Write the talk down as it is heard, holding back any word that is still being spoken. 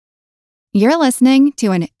You're listening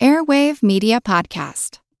to an Airwave Media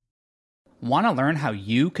Podcast. Want to learn how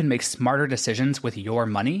you can make smarter decisions with your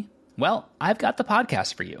money? Well, I've got the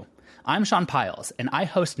podcast for you. I'm Sean Piles, and I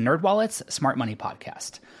host NerdWallet's Smart Money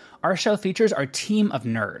Podcast. Our show features our team of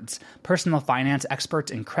nerds, personal finance experts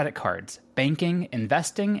in credit cards, banking,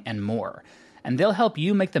 investing, and more. And they'll help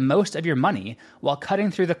you make the most of your money while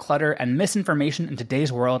cutting through the clutter and misinformation in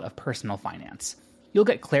today's world of personal finance. You'll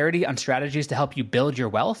get clarity on strategies to help you build your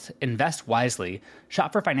wealth, invest wisely,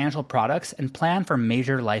 shop for financial products, and plan for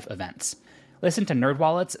major life events. Listen to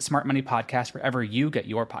NerdWallet's Smart Money Podcast wherever you get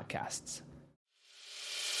your podcasts.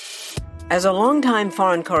 As a longtime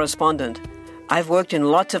foreign correspondent, I've worked in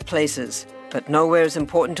lots of places, but nowhere as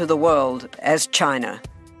important to the world as China.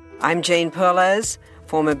 I'm Jane Perlez,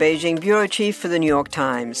 former Beijing bureau chief for the New York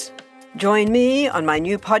Times. Join me on my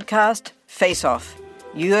new podcast, Face Off,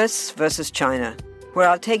 U.S. versus China, where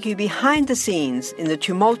I'll take you behind the scenes in the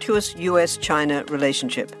tumultuous U.S.-China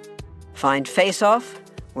relationship. Find Face Off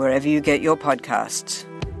wherever you get your podcasts.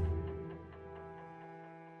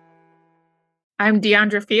 I'm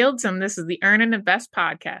Deandra Fields, and this is the Earn and Invest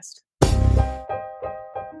podcast.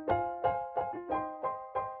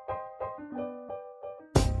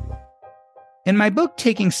 In my book,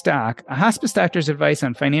 Taking Stock, A Hospice Doctor's Advice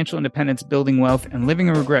on Financial Independence, Building Wealth, and Living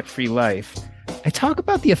a Regret-Free Life, I talk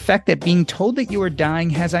about the effect that being told that you are dying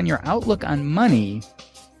has on your outlook on money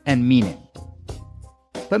and meaning.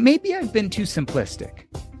 But maybe I've been too simplistic.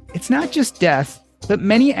 It's not just death, but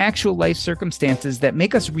many actual life circumstances that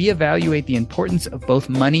make us reevaluate the importance of both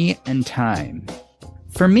money and time.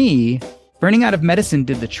 For me, burning out of medicine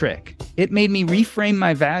did the trick. It made me reframe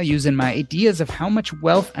my values and my ideas of how much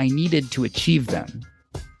wealth I needed to achieve them.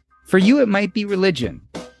 For you, it might be religion,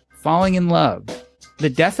 falling in love, the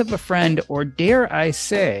death of a friend, or dare I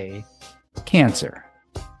say, cancer.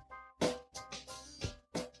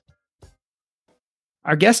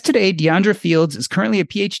 Our guest today, Deandra Fields, is currently a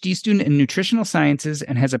PhD student in nutritional sciences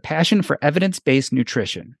and has a passion for evidence-based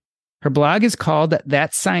nutrition. Her blog is called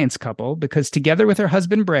That Science Couple because together with her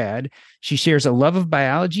husband, Brad, she shares a love of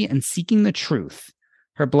biology and seeking the truth.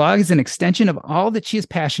 Her blog is an extension of all that she is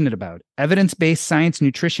passionate about, evidence-based science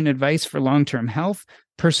nutrition advice for long-term health,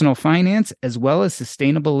 personal finance, as well as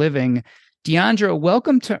sustainable living. Deandra,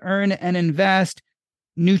 welcome to Earn and Invest,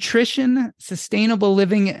 Nutrition, Sustainable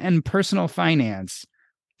Living, and Personal Finance.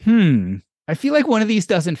 I feel like one of these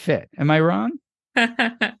doesn't fit. Am I wrong?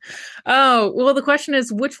 Oh, well, the question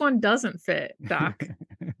is, which one doesn't fit, Doc?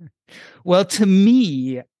 Well, to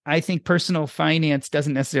me, I think personal finance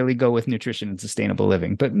doesn't necessarily go with nutrition and sustainable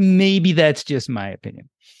living, but maybe that's just my opinion.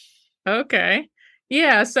 Okay.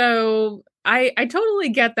 Yeah, so I totally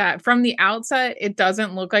get that. From the outset, it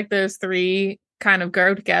doesn't look like those three kind of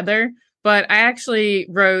go together. But I actually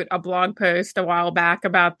wrote a blog post a while back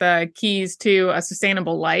about the keys to a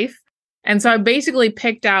sustainable life. And so I basically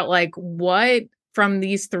picked out like what from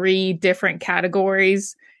these three different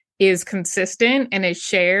categories is consistent and is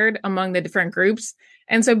shared among the different groups.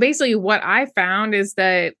 And so basically what I found is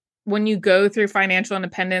that when you go through financial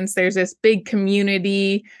independence, there's this big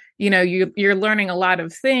community, you're learning a lot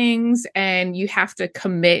of things and you have to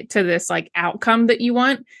commit to this like outcome that you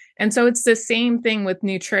want. And so it's the same thing with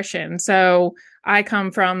nutrition. So I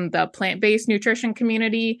come from the plant-based nutrition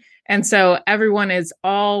community. And so everyone is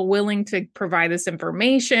all willing to provide this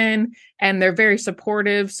information and they're very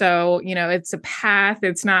supportive. So, it's a path.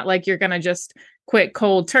 It's not like you're going to just quit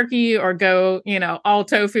cold turkey or go, all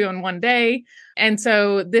tofu in one day. And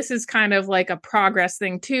so this is kind of like a progress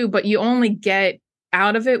thing too, but you only get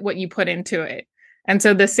out of it what you put into it. And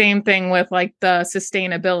so the same thing with like the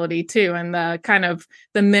sustainability too, and the kind of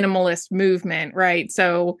the minimalist movement, right?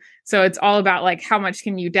 So it's all about like how much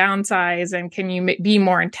can you downsize and can you be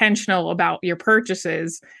more intentional about your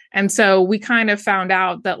purchases? And so we kind of found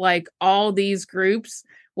out that like all these groups,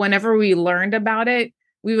 whenever we learned about it,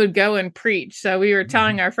 we would go and preach. So we were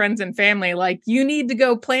telling our friends and family, like, you need to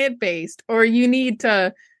go plant-based, or you need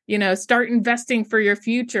to, start investing for your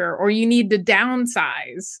future, or you need to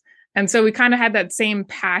downsize. And so we kind of had that same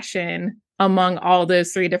passion among all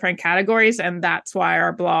those three different categories. And that's why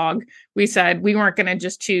our blog, we said we weren't going to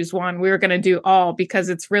just choose one. We were going to do all because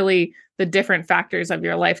it's really the different factors of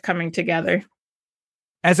your life coming together.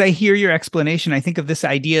 As I hear your explanation, I think of this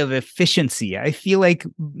idea of efficiency. I feel like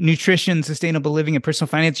nutrition, sustainable living, and personal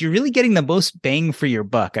finance, you're really getting the most bang for your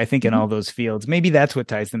buck, I think, in all those fields. Maybe that's what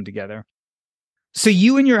ties them together. So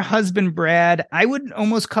you and your husband, Brad, I would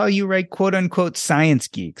almost call you, right, quote unquote, science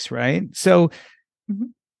geeks, right? So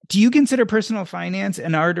do you consider personal finance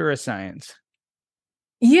an art or a science?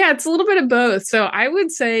 Yeah, it's a little bit of both. So I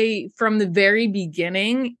would say from the very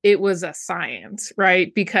beginning, it was a science,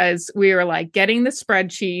 right? Because we were like getting the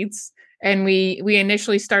spreadsheets and we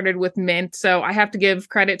initially started with Mint. So I have to give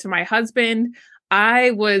credit to my husband.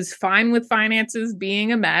 I was fine with finances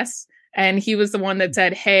being a mess. And he was the one that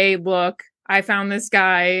said, hey, look, I found this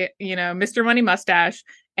guy, Mr. Money Mustache,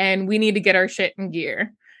 and we need to get our shit in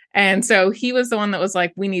gear. And so he was the one that was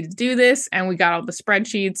like, we need to do this. And we got all the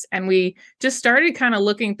spreadsheets and we just started kind of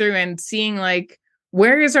looking through and seeing like,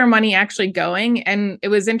 where is our money actually going? And it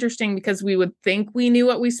was interesting because we would think we knew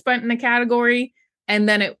what we spent in a category. And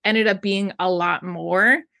then it ended up being a lot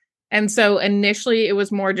more. And so initially it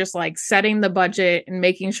was more just like setting the budget and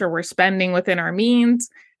making sure we're spending within our means.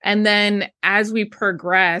 And then as we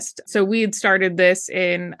progressed, so we had started this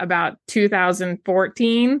in about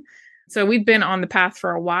 2014. So we've been on the path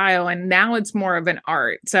for a while and now it's more of an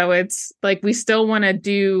art. So it's like we still want to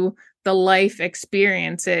do the life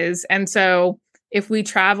experiences. And so if we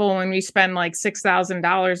travel and we spend like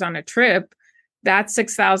 $6,000 on a trip, that's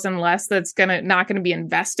 $6,000 less that's not going to be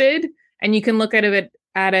invested. And you can look at it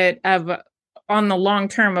on the long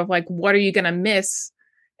term of like, what are you going to miss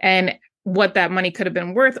and what that money could have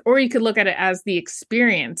been worth, or you could look at it as the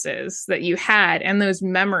experiences that you had and those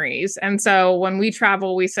memories. And so when we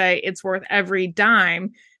travel, we say it's worth every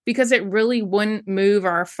dime because it really wouldn't move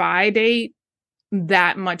our FI date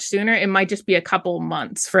that much sooner. It might just be a couple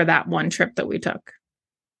months for that one trip that we took.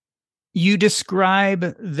 You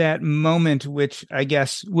describe that moment, which I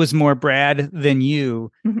guess was more Brad than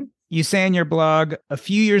you. Mm-hmm. You say in your blog, a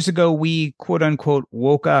few years ago, we quote unquote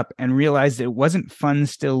woke up and realized it wasn't fun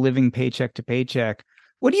still living paycheck to paycheck.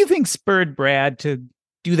 What do you think spurred Brad to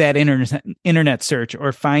do that internet search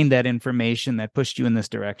or find that information that pushed you in this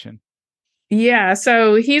direction? Yeah,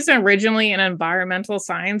 so he's originally an environmental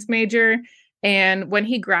science major. And when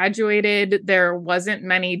he graduated, there wasn't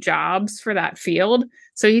many jobs for that field.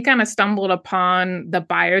 So he kind of stumbled upon the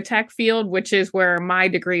biotech field, which is where my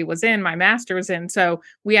degree was in, my master was in. So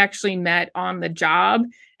we actually met on the job.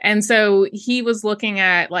 And so he was looking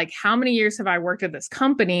at like, how many years have I worked at this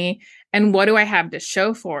company and what do I have to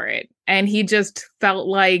show for it? And he just felt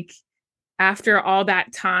like after all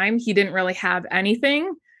that time, he didn't really have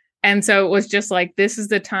anything. And so it was just like, this is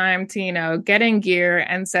the time to, get in gear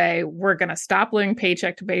and say, we're going to stop living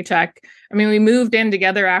paycheck to paycheck. I mean, we moved in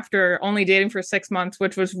together after only dating for 6 months,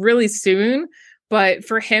 which was really soon. But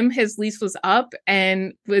for him, his lease was up.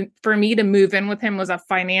 And for me to move in with him was a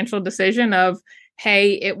financial decision of,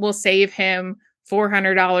 hey, it will save him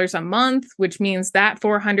 $400 a month, which means that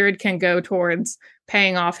 $400 can go towards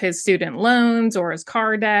paying off his student loans or his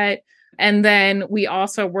car debt. And then we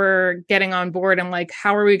also were getting on board and like,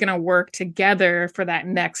 how are we going to work together for that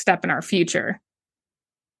next step in our future?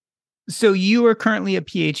 So you are currently a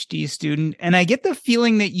PhD student, and I get the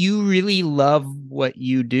feeling that you really love what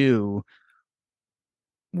you do.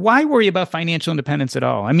 Why worry about financial independence at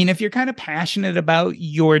all? I mean, if you're kind of passionate about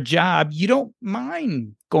your job, you don't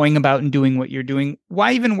mind going about and doing what you're doing.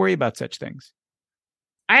 Why even worry about such things?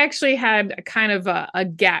 I actually had a kind of a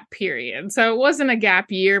gap period. So it wasn't a gap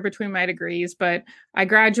year between my degrees, but I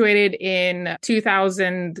graduated in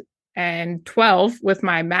 2012 with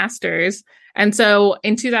my master's. And so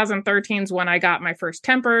in 2013 is when I got my first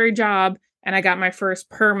temporary job and I got my first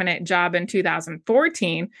permanent job in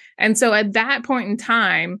 2014. And so at that point in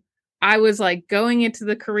time, I was like going into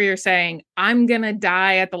the career saying, I'm going to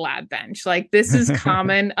die at the lab bench. Like this is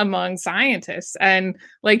common among scientists. And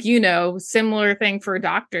like, similar thing for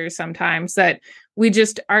doctors sometimes that we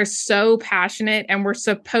just are so passionate and we're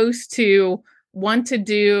supposed to want to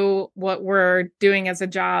do what we're doing as a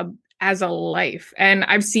job as a life. And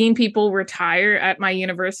I've seen people retire at my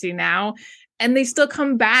university now and they still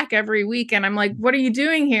come back every week. And I'm like, what are you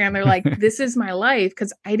doing here? And they're like, this is my life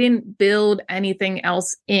because I didn't build anything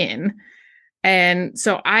else in. And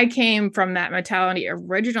so I came from that mentality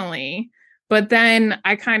originally, but then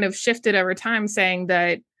I kind of shifted over time saying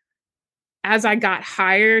that as I got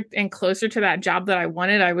hired and closer to that job that I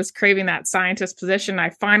wanted, I was craving that scientist position.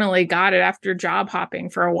 I finally got it after job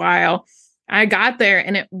hopping for a while. I got there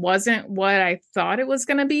and it wasn't what I thought it was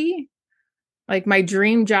going to be. Like my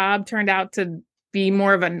dream job turned out to be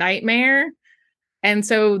more of a nightmare. And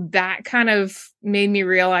so that kind of made me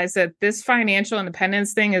realize that this financial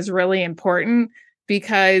independence thing is really important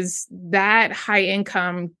because that high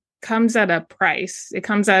income comes at a price. It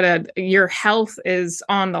comes at your health is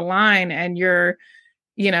on the line and your,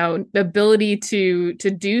 ability to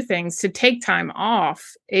do things, to take time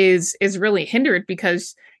off is really hindered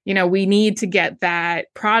because we need to get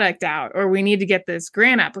that product out or we need to get this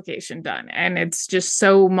grant application done. And it's just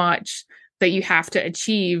so much that you have to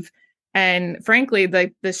achieve. And frankly,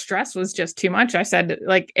 the stress was just too much. I said,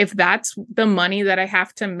 like, if that's the money that I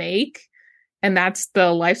have to make and that's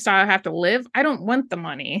the lifestyle I have to live, I don't want the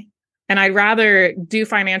money. And I'd rather do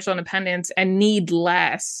financial independence and need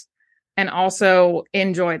less and also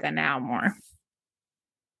enjoy the now more.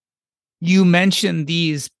 You mentioned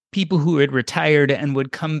these people who had retired and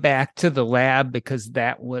would come back to the lab because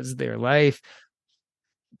that was their life.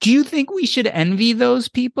 Do you think we should envy those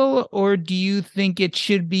people, or do you think it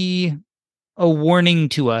should be a warning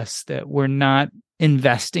to us that we're not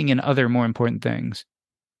investing in other more important things?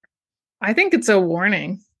 I think it's a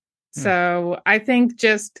warning. So I think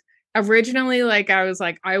just originally, like, I was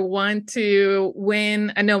like, I want to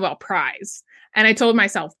win a Nobel Prize. And I told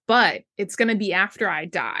myself, but it's going to be after I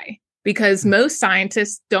die, because most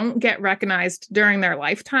scientists don't get recognized during their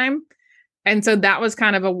lifetime. And so that was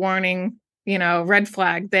kind of a warning, red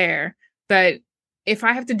flag there, that if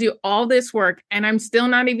I have to do all this work and I'm still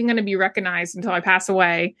not even going to be recognized until I pass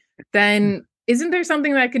away, then isn't there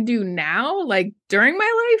something that I could do now, like during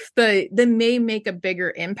my life, that may make a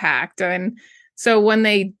bigger impact? And so when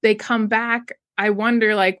they come back, I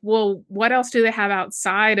wonder, like, well, what else do they have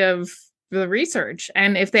outside of the research?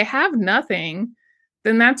 And if they have nothing,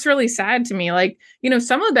 then that's really sad to me. Like,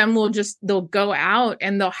 some of them they'll go out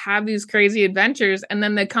and they'll have these crazy adventures, and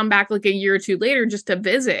then they come back like a year or two later just to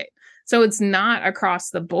visit. So it's not across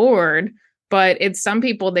the board, but it's some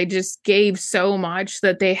people, they just gave so much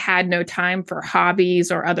that they had no time for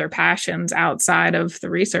hobbies or other passions outside of the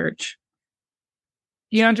research.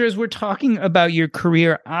 Deandra, as we're talking about your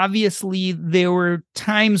career, obviously there were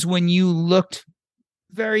times when you looked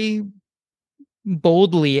very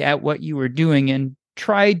boldly at what you were doing and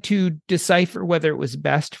tried to decipher whether it was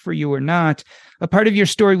best for you or not. A part of your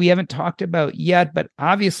story we haven't talked about yet, but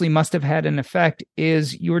obviously must have had an effect,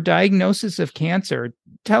 is your diagnosis of cancer.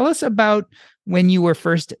 Tell us about when you were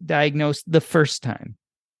first diagnosed the first time.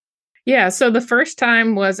 Yeah, so the first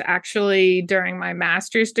time was actually during my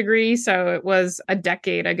master's degree. So it was a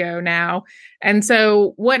decade ago now. And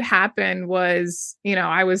so what happened was,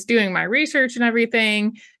 I was doing my research and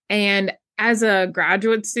everything. And as a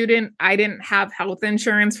graduate student, I didn't have health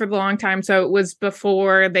insurance for a long time. So it was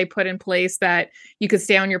before they put in place that you could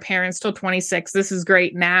stay on your parents till 26. This is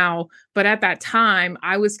great now. But at that time,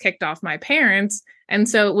 I was kicked off my parents. And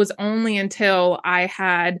so it was only until I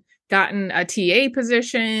had gotten a TA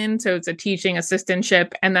position, so it's a teaching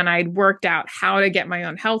assistantship, and then I'd worked out how to get my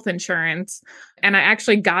own health insurance. And I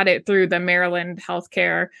actually got it through the Maryland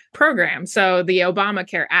healthcare program. So the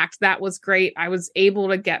Obamacare Act, that was great. I was able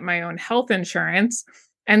to get my own health insurance.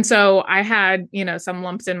 And so I had, some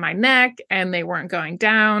lumps in my neck and they weren't going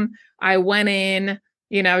down. I went in,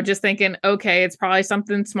 just thinking, okay, it's probably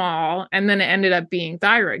something small. And then it ended up being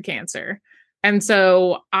thyroid cancer. And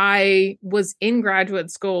so I was in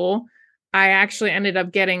graduate school. I actually ended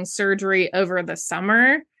up getting surgery over the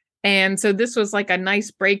summer. And so this was like a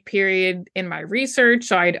nice break period in my research.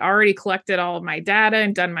 So I'd already collected all of my data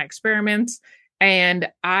and done my experiments. And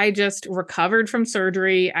I just recovered from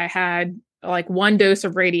surgery. I had like one dose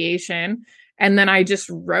of radiation. And then I just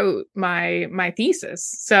wrote my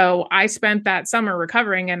thesis. So I spent that summer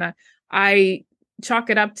recovering, and I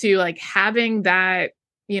chalk it up to like having that,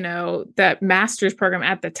 that master's program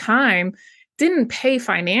at the time didn't pay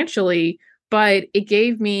financially, but it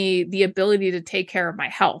gave me the ability to take care of my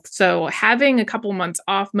health. So having a couple months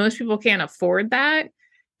off, most people can't afford that.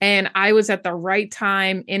 And I was at the right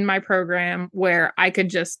time in my program where I could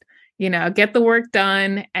just, get the work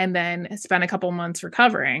done and then spend a couple months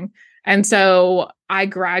recovering. And so I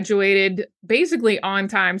graduated basically on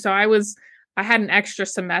time. So I had an extra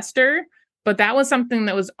semester, but that was something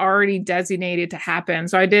that was already designated to happen.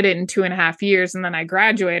 So I did it in 2.5 years, and then I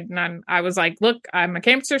graduated, and I was like, look, I'm a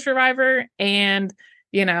cancer survivor. And,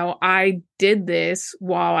 I did this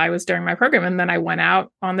while I was during my program. And then I went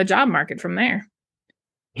out on the job market from there.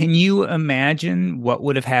 Can you imagine what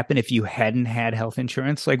would have happened if you hadn't had health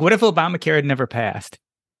insurance? Like, what if Obamacare had never passed?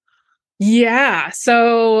 Yeah.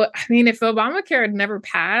 So, if Obamacare had never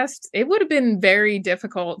passed, it would have been very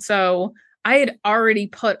difficult. So I had already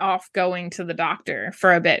put off going to the doctor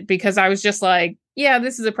for a bit because I was just like, yeah,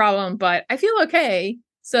 this is a problem, but I feel okay.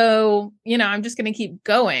 So, I'm just going to keep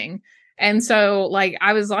going. And so like,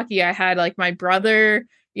 I was lucky. I had like my brother,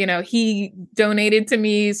 he donated to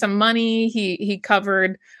me some money. He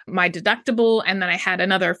covered my deductible. And then I had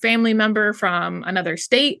another family member from another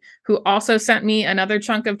state who also sent me another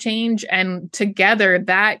chunk of change. And together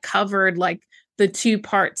that covered like the two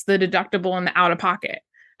parts, the deductible and the out of pocket.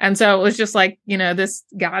 And so it was just like, this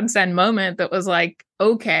godsend moment that was like,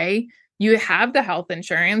 okay, you have the health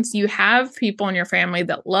insurance, you have people in your family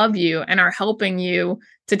that love you and are helping you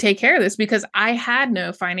to take care of this, because I had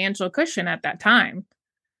no financial cushion at that time.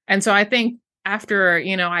 And so I think after,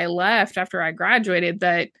 I left, after I graduated,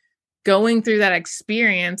 that going through that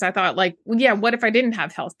experience, I thought like, well, yeah, what if I didn't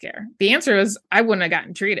have healthcare? The answer is I wouldn't have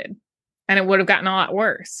gotten treated, and it would have gotten a lot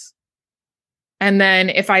worse. And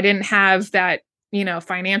then if I didn't have that,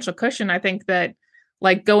 financial cushion, I think that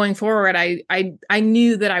like going forward, I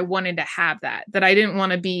knew that I wanted to have that I didn't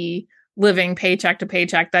want to be living paycheck to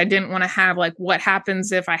paycheck, that I didn't want to have like, what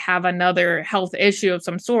happens if I have another health issue of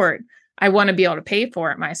some sort? I want to be able to pay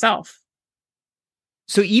for it myself.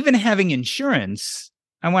 So even having insurance,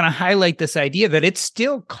 I want to highlight this idea that it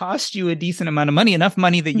still cost you a decent amount of money, enough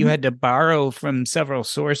money that you had to borrow from several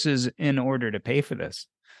sources in order to pay for this.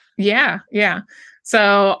 Yeah.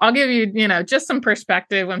 So I'll give you, just some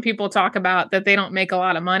perspective when people talk about that they don't make a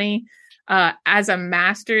lot of money. As a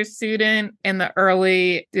master's student in the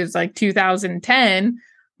it was like 2010,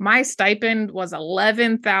 my stipend was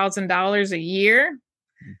 $11,000 a year.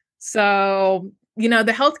 So, the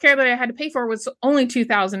healthcare that I had to pay for was only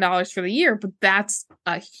 $2,000 for the year, but that's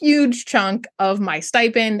a huge chunk of my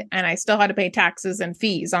stipend. And I still had to pay taxes and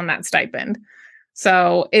fees on that stipend.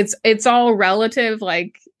 So it's all relative.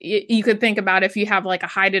 Like you could think about if you have like a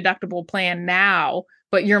high deductible plan now,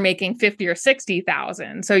 but you're making 50 or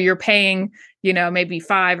 60,000. So you're paying, maybe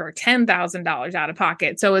 $5,000 or $10,000 out of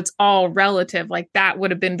pocket. So it's all relative. Like that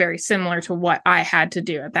would have been very similar to what I had to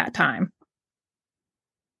do at that time.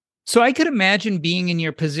 So I could imagine being in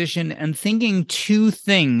your position and thinking two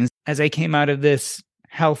things as I came out of this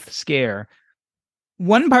health scare.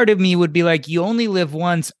 One part of me would be like, you only live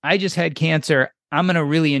once. I just had cancer. I'm going to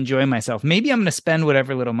really enjoy myself. Maybe I'm going to spend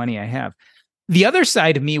whatever little money I have. The other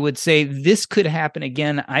side of me would say, this could happen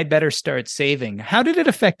again. I better start saving. How did it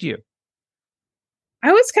affect you?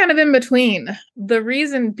 I was kind of in between. The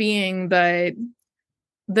reason being that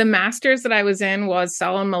the master's that I was in was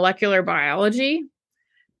cell and molecular biology.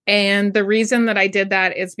 And the reason that I did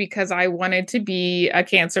that is because I wanted to be a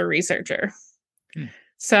cancer researcher.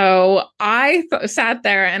 So I sat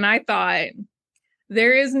there and I thought,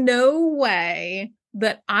 there is no way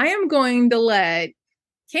that I am going to let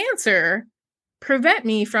cancer prevent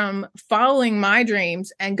me from following my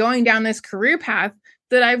dreams and going down this career path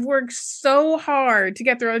that I've worked so hard to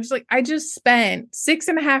get through. I just spent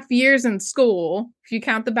 6.5 years in school, if you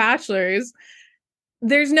count the bachelor's.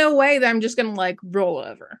 There's no way that I'm just going to like roll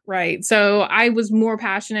over, right? So I was more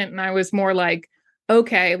passionate and I was more like,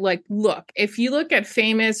 okay, like, look, if you look at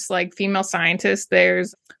famous like female scientists,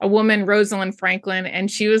 there's a woman, Rosalind Franklin, and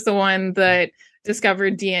she was the one that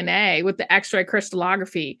discovered DNA with the X-ray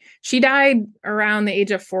crystallography. She died around the age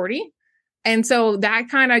of 40. And so that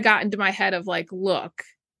kind of got into my head of like, look,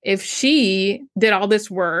 if she did all this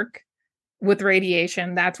work with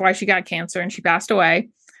radiation, that's why she got cancer and she passed away.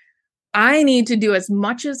 I need to do as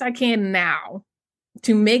much as I can now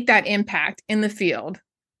to make that impact in the field,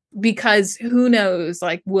 because who knows,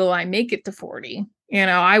 like, will I make it to 40?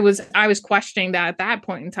 I was questioning that at that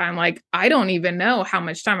point in time. Like, I don't even know how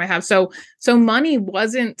much time I have. So money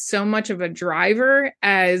wasn't so much of a driver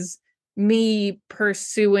as me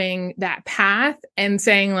pursuing that path and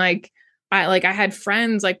saying like, I had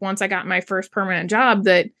friends, like once I got my first permanent job,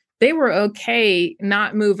 that they were okay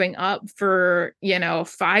not moving up for,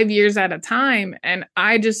 5 years at a time. And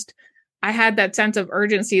I had that sense of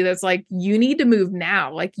urgency that's like, you need to move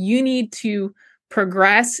now. Like you need to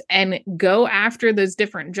progress and go after those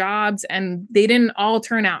different jobs. And they didn't all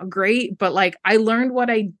turn out great, but like I learned what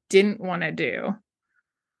I didn't want to do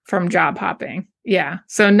from job hopping. Yeah.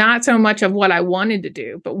 So not so much of what I wanted to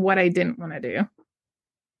do, but what I didn't want to do.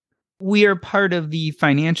 We are part of the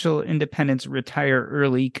financial independence retire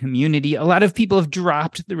early community. A lot of people have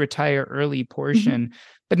dropped the retire early portion,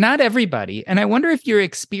 but not everybody. And I wonder if your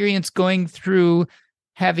experience going through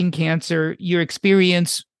having cancer, your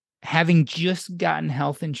experience having just gotten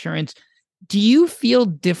health insurance, do you feel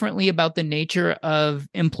differently about the nature of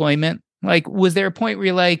employment? Like, was there a point where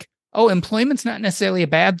you're like, oh, employment's not necessarily a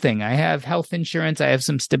bad thing. I have health insurance. I have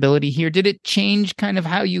some stability here. Did it change kind of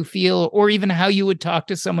how you feel, or even how you would talk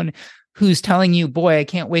to someone who's telling you, boy, I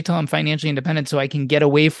can't wait till I'm financially independent so I can get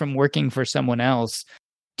away from working for someone else?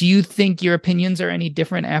 Do you think your opinions are any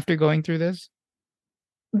different after going through this?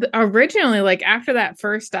 Originally, like after that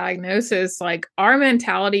first diagnosis, like our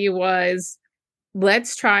mentality was,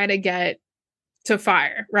 let's try to get to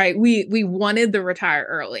FIRE, right? We wanted the retire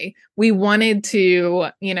early. We wanted to,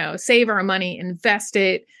 save our money, invest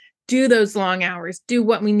it, do those long hours, do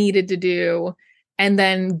what we needed to do, and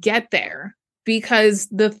then get there. Because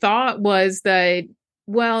the thought was that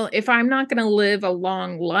well, if I'm not going to live a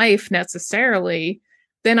long life necessarily,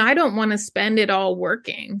 then I don't want to spend it all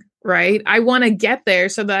working, right? I want to get there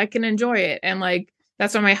so that I can enjoy it. And like,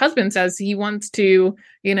 that's what my husband says. He wants to,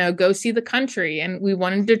 go see the country, and we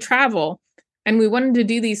wanted to travel, and we wanted to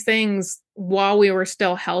do these things while we were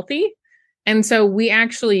still healthy. And so we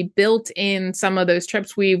actually built in some of those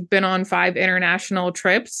trips. We've been on 5 international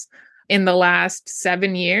trips in the last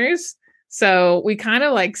 7 years. So we kind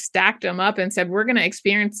of like stacked them up and said, we're going to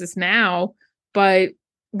experience this now, but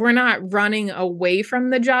we're not running away from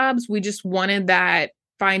the jobs. We just wanted that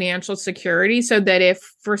financial security so that if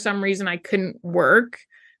for some reason I couldn't work,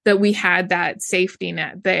 that we had that safety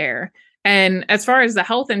net there. And as far as the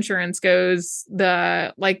health insurance goes,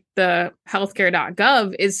 the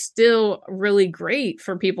healthcare.gov is still really great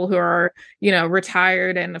for people who are,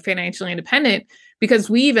 retired and financially independent, because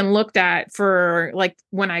we even looked at for like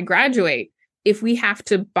when I graduate, if we have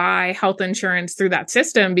to buy health insurance through that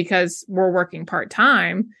system because we're working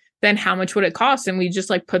part-time, then how much would it cost? And we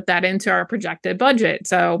just like put that into our projected budget.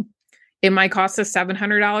 So it might cost us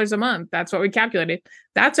 $700 a month. That's what we calculated.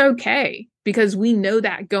 That's okay, because we know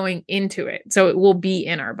that going into it. So it will be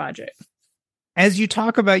in our budget. As you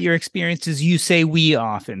talk about your experiences, you say we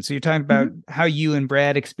often. So you're talking about how you and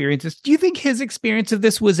Brad experience this. Do you think his experience of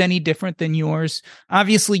this was any different than yours?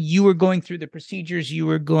 Obviously, you were going through the procedures. You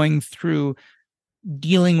were going through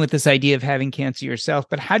dealing with this idea of having cancer yourself.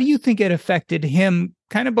 But how do you think it affected him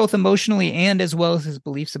kind of both emotionally and as well as his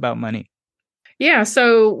beliefs about money? Yeah.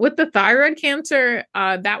 So with the thyroid cancer,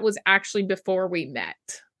 that was actually before we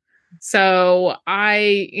met. So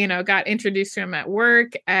I, got introduced to him at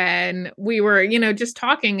work, and we were, just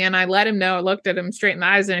talking, and I let him know. I looked at him straight in the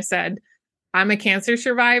eyes and I said, I'm a cancer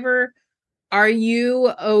survivor. Are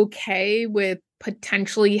you okay with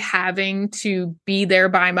potentially having to be there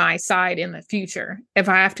by my side in the future if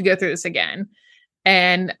I have to go through this again?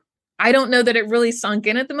 And I don't know that it really sunk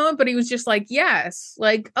in at the moment, but he was just like, yes,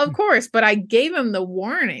 like, of course. But I gave him the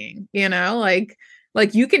warning,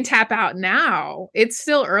 like you can tap out now. It's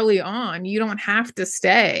still early on. You don't have to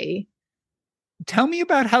stay. Tell me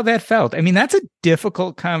about how that felt. I mean, that's a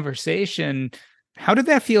difficult conversation. How did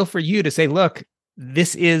that feel for you to say, look,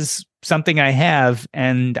 this is something I have,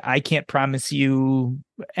 and I can't promise you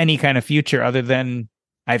any kind of future other than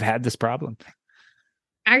I've had this problem?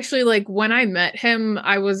 Actually, like when I met him,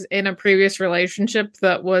 I was in a previous relationship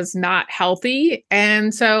that was not healthy.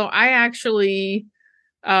 And so I actually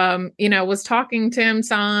was talking to him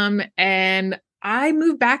some, and I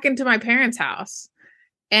moved back into my parents' house,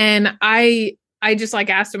 and I just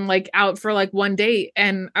like asked him like out for like one date.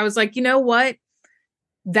 And I was like, you know what?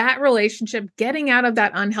 That relationship, getting out of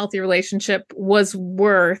that unhealthy relationship was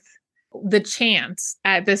worth the chance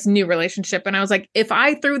at this new relationship. And I was like, if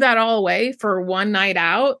I threw that all away for one night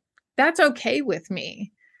out, that's okay with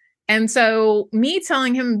me. And so me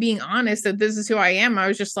telling him, being honest that this is who I am, I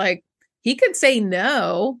was just like, he could say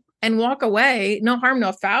no and walk away. No harm,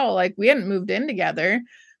 no foul. Like we hadn't moved in together,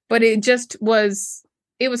 but it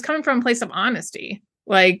was coming from a place of honesty.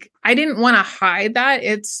 Like I didn't want to hide that.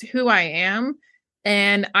 It's who I am.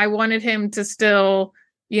 And I wanted him to still,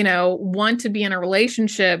 want to be in a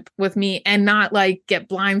relationship with me and not like get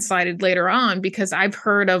blindsided later on, because I've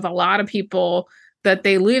heard of a lot of people that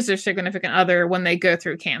they lose their significant other when they go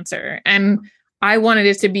through cancer. And I wanted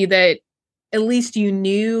it to be that at least you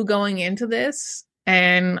knew going into this,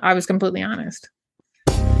 and I was completely honest.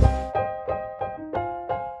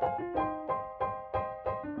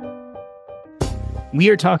 We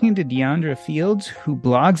are talking to Deandra Fields, who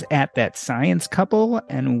blogs at That Science Couple,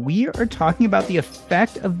 and we are talking about the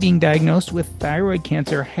effect of being diagnosed with thyroid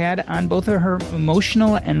cancer had on both of her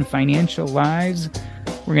emotional and financial lives.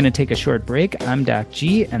 We're going to take a short break. I'm Doc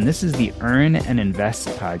G, and this is the Earn and Invest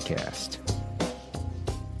podcast.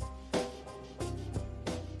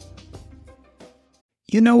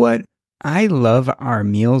 You know what? I love our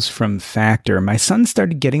meals from Factor. My son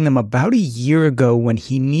started getting them about a year ago when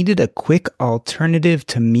he needed a quick alternative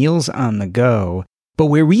to meals on the go. But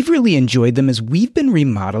where we've really enjoyed them is we've been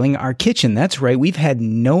remodeling our kitchen. That's right, we've had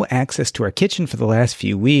no access to our kitchen for the last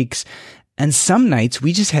few weeks. And some nights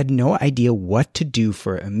we just had no idea what to do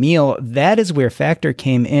for a meal. That is where Factor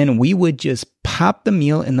came in. We would just pop the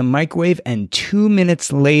meal in the microwave, and 2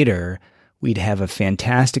 minutes later, we'd have a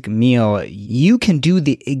fantastic meal. You can do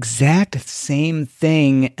the exact same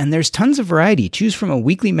thing, and there's tons of variety. Choose from a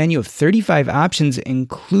weekly menu of 35 options,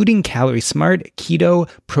 including Calorie Smart, Keto,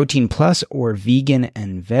 Protein Plus, or Vegan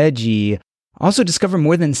and Veggie. Also discover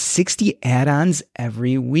more than 60 add-ons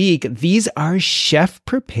every week. These are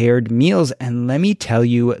chef-prepared meals, and let me tell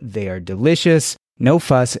you, they are delicious. No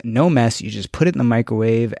fuss, no mess. You just put it in the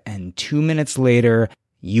microwave, and 2 minutes later,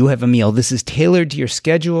 You have a meal. This is tailored to your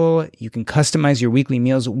schedule. You can customize your weekly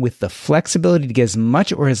meals with the flexibility to get as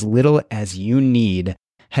much or as little as you need.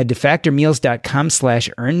 Head to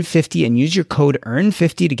factormeals.com/earn50 and use your code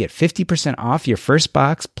earn50 to get 50% off your first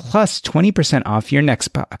box plus 20% off your next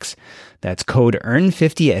box. That's code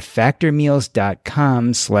earn50 at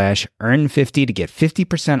factormeals.com/earn50 to get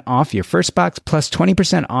 50% off your first box plus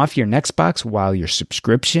 20% off your next box while your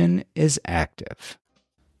subscription is active.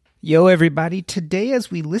 Yo, everybody. Today,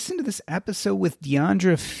 as we listen to this episode with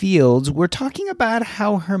Deandra Fields, we're talking about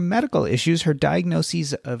how her medical issues, her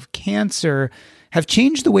diagnoses of cancer, have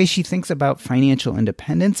changed the way she thinks about financial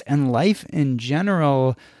independence and life in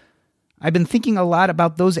general. I've been thinking a lot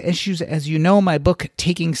about those issues. As you know, my book,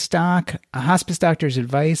 Taking Stock, A Hospice Doctor's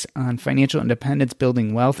Advice on Financial Independence,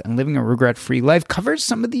 Building Wealth, and Living a Regret-Free Life, covers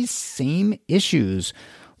some of these same issues.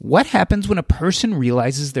 What happens when a person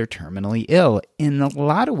realizes they're terminally ill? In a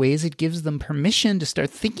lot of ways, it gives them permission to start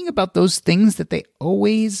thinking about those things that they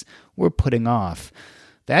always were putting off.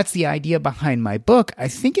 That's the idea behind my book. I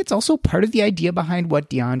think it's also part of the idea behind what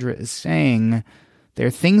Deandra is saying. There are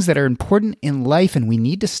things that are important in life, and we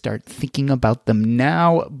need to start thinking about them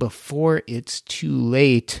now before it's too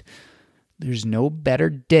late. There's no better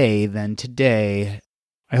day than today.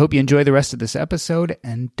 I hope you enjoy the rest of this episode,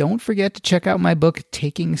 and don't forget to check out my book,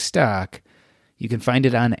 Taking Stock. You can find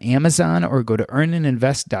it on Amazon or go to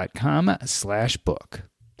earnandinvest.com/book.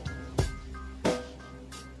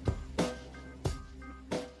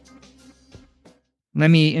 Let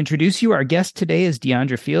me introduce you. Our guest today is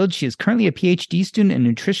Deandra Fields. She is currently a PhD student in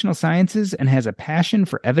nutritional sciences and has a passion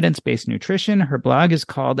for evidence-based nutrition. Her blog is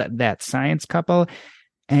called That Science Couple,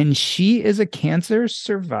 and she is a cancer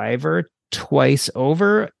survivor twice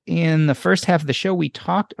over. In the first half of the show, we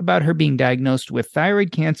talked about her being diagnosed with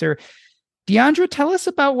thyroid cancer. Deandra, tell us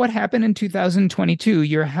about what happened in 2022.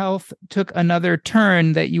 Your health took another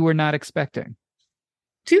turn that you were not expecting.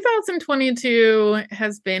 2022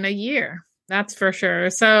 has been a year, that's for sure.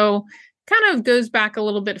 So kind of goes back a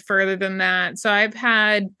little bit further than that. So I've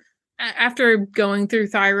had, after going through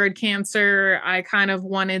thyroid cancer, I kind of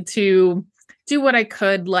wanted to do what I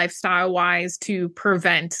could lifestyle-wise to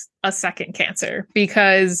prevent a second cancer,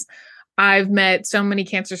 because I've met so many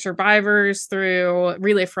cancer survivors through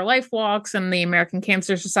Relay for Life walks and the American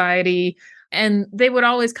Cancer Society, and they would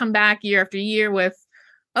always come back year after year with,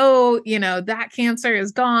 oh, that cancer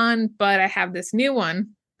is gone, but I have this new one.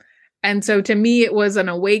 And so to me, it was an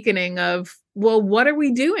awakening of, well, what are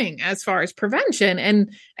we doing as far as prevention?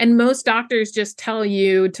 And most doctors just tell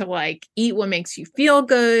you to eat what makes you feel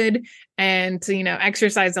good and to,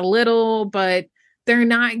 exercise a little, but they're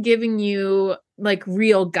not giving you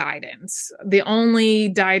real guidance. The only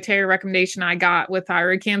dietary recommendation I got with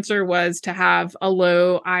thyroid cancer was to have a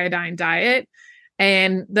low iodine diet.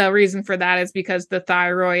 And the reason for that is because the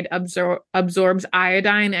thyroid absorbs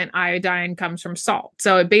iodine, and iodine comes from salt.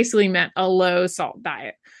 So it basically meant a low salt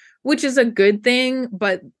diet, which is a good thing,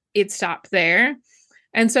 but it stopped there.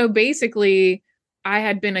 And so basically, I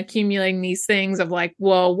had been accumulating these things of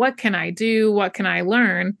well, what can I do? What can I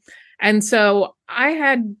learn? And so I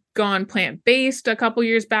had gone plant-based a couple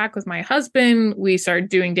years back with my husband. We started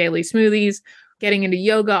doing daily smoothies, getting into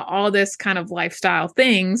yoga, all this kind of lifestyle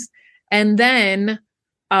things. And then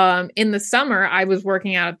in the summer, I was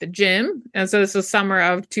working out at the gym. And so this was summer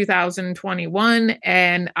of 2021.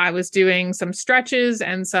 And I was doing some stretches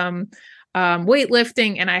and some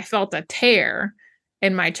weightlifting, and I felt a tear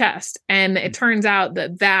in my chest. And it turns out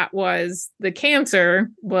that was the cancer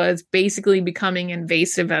was basically becoming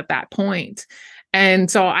invasive at that point.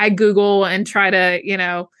 And so I Google and try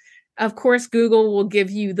to, of course, Google will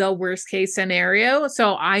give you the worst case scenario.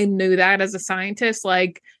 So I knew that as a scientist,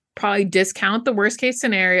 probably discount the worst case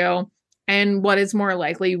scenario and what is more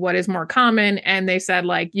likely, what is more common. And they said,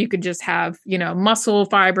 you could just have, muscle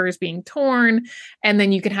fibers being torn, and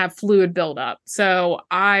then you can have fluid buildup. So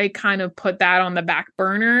I kind of put that on the back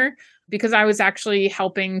burner because I was actually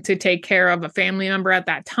helping to take care of a family member at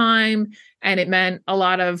that time. And it meant a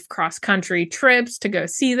lot of cross-country trips to go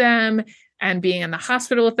see them and being in the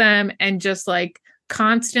hospital with them and just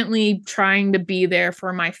constantly trying to be there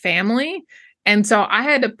for my family. And so I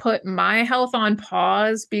had to put my health on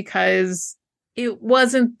pause because it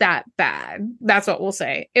wasn't that bad. That's what we'll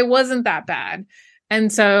say. It wasn't that bad.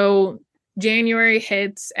 And so January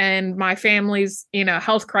hits and my family's,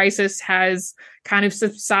 health crisis has kind of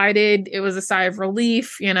subsided. It was a sigh of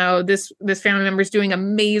relief. This family member is doing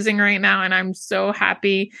amazing right now. And I'm so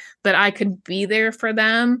happy that I could be there for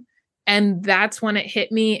them. And that's when it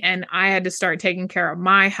hit me and I had to start taking care of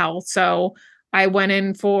my health. So I went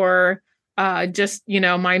in for just,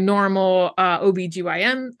 my normal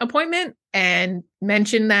OBGYN appointment. and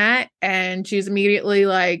mentioned that. And she's immediately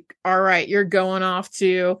like, all right, you're going off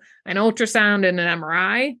to an ultrasound and an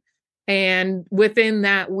MRI. And within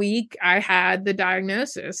that week, I had the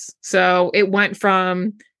diagnosis. So it went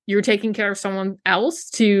from you're taking care of someone else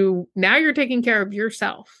to now you're taking care of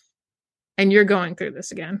yourself and you're going through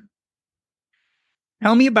this again.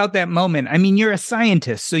 Tell me about that moment. I mean, you're a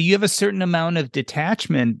scientist, so you have a certain amount of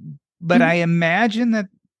detachment, but I imagine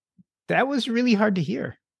that was really hard to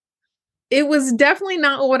hear. It was definitely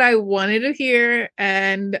not what I wanted to hear.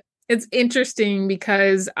 And it's interesting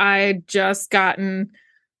because I had just gotten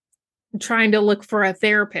trying to look for a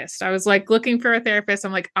therapist. I was like looking for a therapist.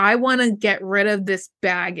 I'm like, I want to get rid of this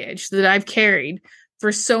baggage that I've carried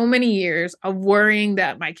for so many years of worrying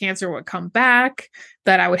that my cancer would come back,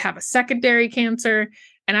 that I would have a secondary cancer.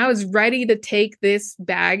 And I was ready to take this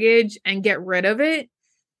baggage and get rid of it.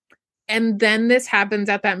 And then this happens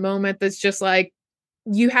at that moment that's just like,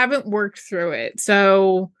 you haven't worked through it.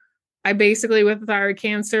 So I basically, with thyroid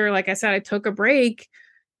cancer, like I said, I took a break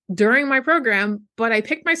during my program, but I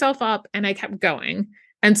picked myself up and I kept going.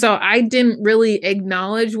 And so I didn't really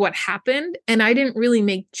acknowledge what happened, and I didn't really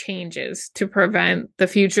make changes to prevent the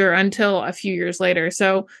future until a few years later.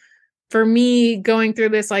 So for me, going through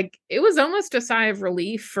this, like, it was almost a sigh of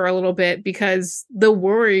relief for a little bit, because the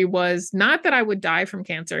worry was not that I would die from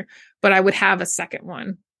cancer, but I would have a second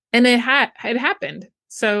one. And it happened.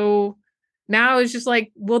 So now it's just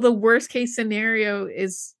like, well, the worst case scenario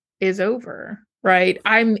is over, right?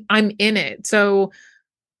 I'm in it. So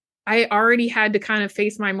I already had to kind of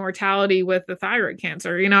face my mortality with the thyroid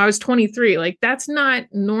cancer. You know, I was 23. Like, that's not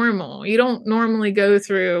normal. You don't normally go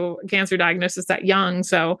through a cancer diagnosis that young.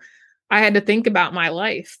 So I had to think about my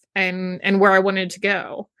life and where I wanted to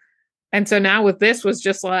go. And so now with this was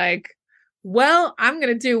just like, well, I'm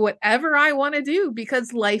going to do whatever I want to do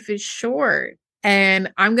because life is short,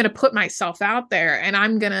 and I'm going to put myself out there, and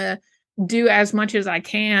I'm going to do as much as I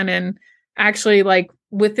can. And actually, like,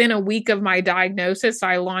 within a week of my diagnosis,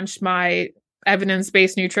 I launched my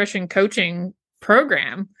evidence-based nutrition coaching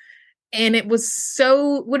program. And it would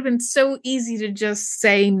have been so easy to just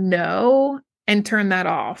say no and turn that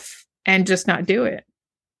off and just not do it.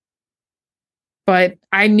 But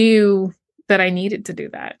I knew that I needed to do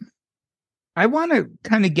that. I want to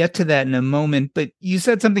kind of get to that in a moment, but you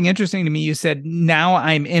said something interesting to me. You said, now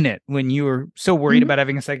I'm in it, when you were so worried about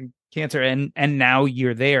having a second cancer, and now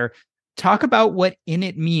you're there. Talk about what in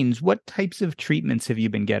it means. What types of treatments have you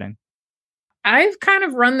been getting? I've kind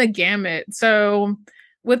of run the gamut. So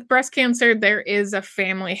with breast cancer, there is a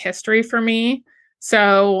family history for me.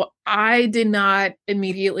 So I did not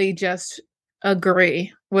immediately just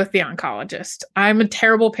agree with the oncologist. I'm a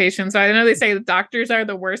terrible patient. So I know they say the doctors are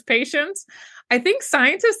the worst patients. I think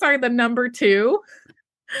scientists are the number 2,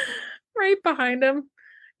 right behind them.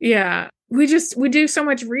 Yeah. We do so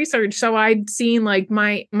much research. So I'd seen, like,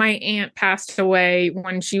 my aunt passed away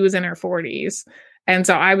when she was in her 40s. And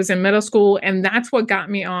so I was in middle school, and that's what got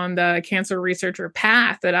me on the cancer researcher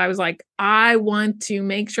path, that I was like, I want to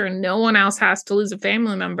make sure no one else has to lose a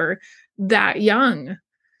family member that young.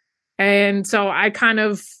 And so I kind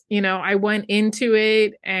of, I went into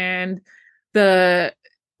it, and the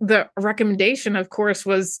recommendation, of course,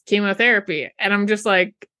 was chemotherapy. And I'm just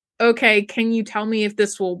like, okay, can you tell me if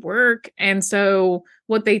this will work? And so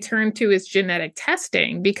what they turn to is genetic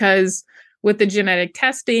testing, because with the genetic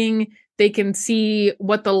testing, they can see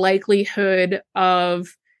what the likelihood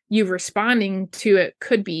of you responding to it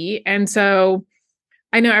could be. And so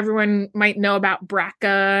I know everyone might know about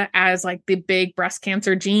BRCA as like the big breast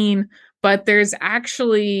cancer gene, but there's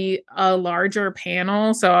actually a larger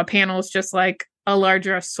panel. So a panel is just like a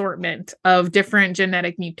larger assortment of different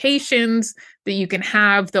genetic mutations that you can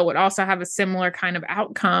have that would also have a similar kind of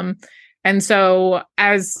outcome. And so,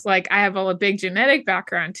 as like, I have a big genetic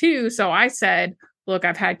background too. So I said, look,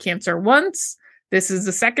 I've had cancer once. This is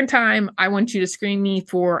the second time. I want you to screen me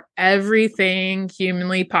for everything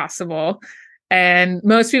humanly possible. And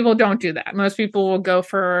most people don't do that. Most people will go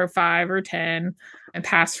for 5 or 10 and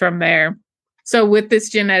pass from there. So with this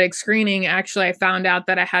genetic screening, actually, I found out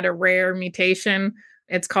that I had a rare mutation.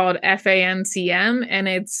 It's called FANCM, and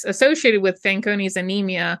it's associated with Fanconi's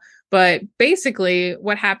anemia. But basically,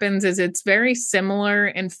 what happens is it's very similar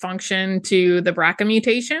in function to the BRCA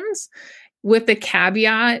mutations, with the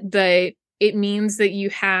caveat that it means that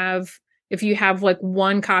if you have like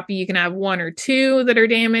one copy, you can have 1 or 2 that are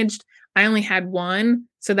damaged. I only had 1,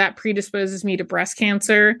 so that predisposes me to breast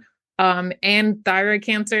cancer, and thyroid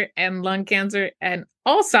cancer and lung cancer and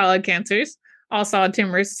all solid cancers, all solid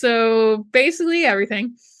tumors. So basically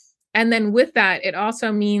everything. And then with that, it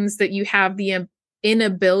also means that you have the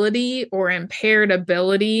inability or impaired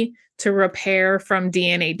ability to repair from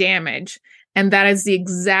DNA damage. And that is the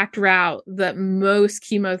exact route that most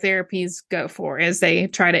chemotherapies go for, is they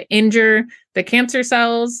try to injure the cancer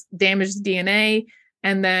cells, damage the DNA,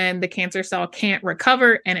 and then the cancer cell can't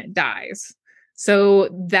recover and it dies. So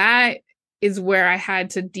that is where I had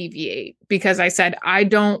to deviate, because I said, I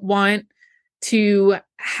don't want to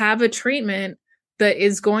have a treatment that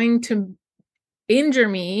is going to injure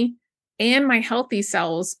me and my healthy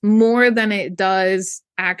cells more than it does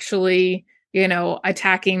actually,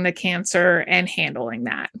 attacking the cancer and handling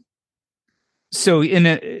that. So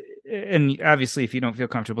and obviously if you don't feel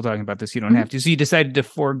comfortable talking about this, you don't have to. So you decided to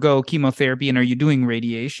forego chemotherapy, and are you doing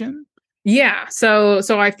radiation? Yeah. So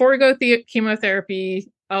I forego the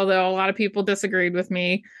chemotherapy, although a lot of people disagreed with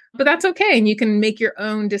me, but that's okay. And you can make your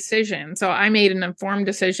own decision. So I made an informed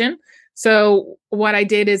decision. So what I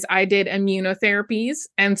did is I did immunotherapies.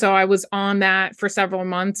 And so I was on that for several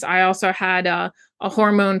months. I also had a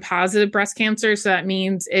hormone positive breast cancer. So that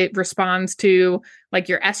means it responds to like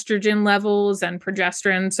your estrogen levels and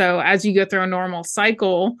progesterone. So as you go through a normal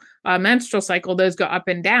cycle, menstrual cycle, those go up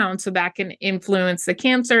and down. So that can influence the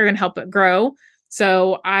cancer and help it grow.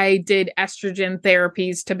 So I did estrogen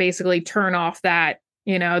therapies to basically turn off that,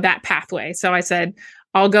 that pathway. So I said,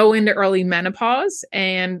 I'll go into early menopause.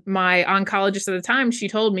 And my oncologist at the time, she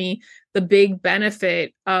told me the big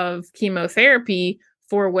benefit of chemotherapy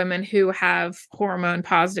for women who have hormone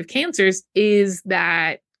positive cancers is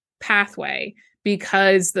that pathway,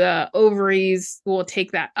 because the ovaries will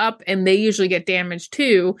take that up and they usually get damaged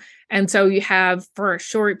too. And so you have, for a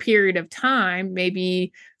short period of time,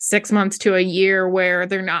 maybe 6 months to a year, where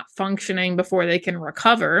they're not functioning before they can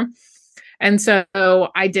recover. And so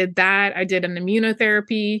I did that. I did an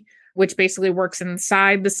immunotherapy, which basically works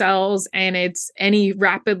inside the cells, and it's any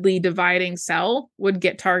rapidly dividing cell would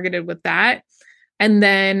get targeted with that. And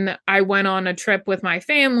then I went on a trip with my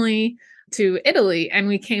family to Italy, and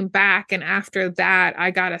we came back. And after that, I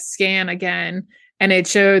got a scan again, and it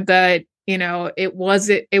showed that, it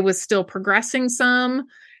was still progressing some.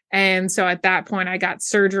 And so at that point I got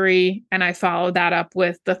surgery, and I followed that up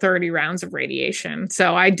with the 30 rounds of radiation.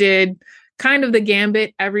 So I did kind of the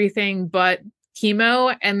gambit, everything but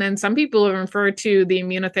chemo. And then some people have referred to the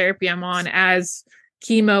immunotherapy I'm on as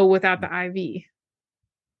chemo without the IV.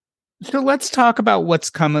 So let's talk about what's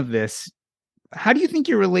come of this. How do you think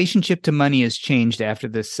your relationship to money has changed after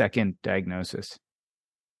this second diagnosis?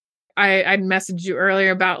 I'd messaged you earlier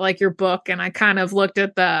about like your book, and I kind of looked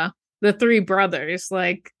at the three brothers,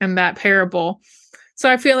 like in that parable. So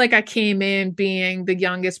I feel like I came in being the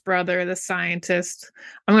youngest brother, the scientist.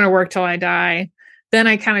 I'm going to work till I die. Then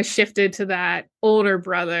I kind of shifted to that older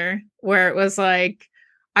brother, where it was like,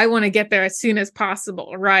 I want to get there as soon as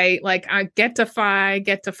possible, right? Like I get to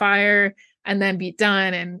fire, and then be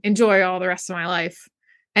done and enjoy all the rest of my life.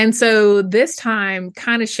 And so this time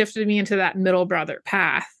kind of shifted me into that middle brother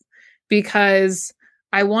path, because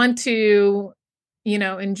I want to,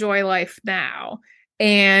 enjoy life now.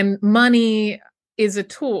 And money is a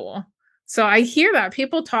tool. So I hear that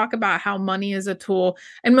people talk about how money is a tool,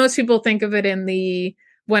 and most people think of it in the,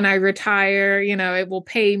 when I retire, it will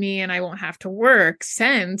pay me and I won't have to work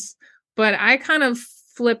sense. But I kind of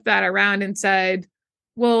flipped that around and said,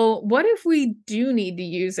 well, what if we do need to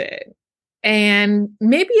use it? And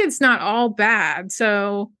maybe it's not all bad.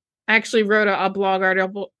 So I actually wrote a blog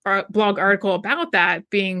article about that,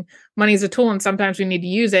 being money's a tool and sometimes we need to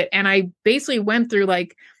use it. And I basically went through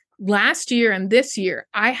like last year and this year,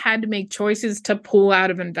 I had to make choices to pull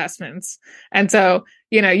out of investments. And so,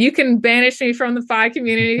 you can banish me from the FI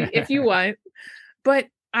community if you want, but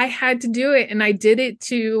I had to do it. And I did it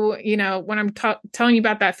to, when I'm telling you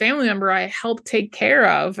about that family member I helped take care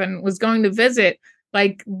of and was going to visit,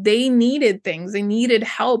 like they needed things, they needed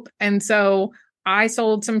help. And so I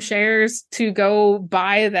sold some shares to go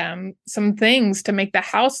buy them some things to make the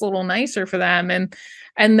house a little nicer for them.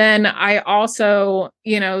 And then I also,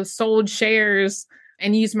 sold shares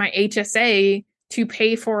and used my HSA to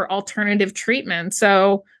pay for alternative treatment.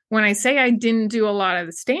 So when I say I didn't do a lot of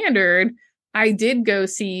the standard, I did go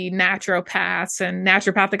see naturopaths and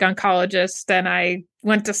naturopathic oncologists, and I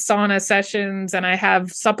went to sauna sessions, and I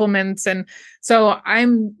have supplements. And so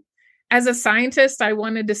as a scientist, I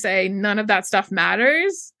wanted to say none of that stuff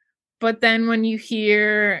matters. But then when you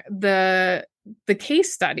hear the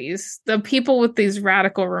case studies, the people with these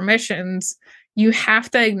radical remissions, you have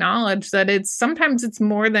to acknowledge that sometimes it's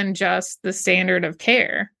more than just the standard of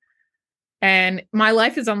care. And my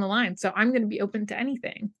life is on the line, so I'm going to be open to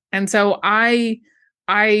anything. And so I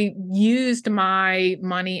used my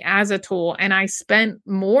money as a tool, and I spent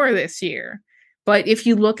more this year. But if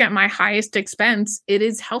you look at my highest expense, it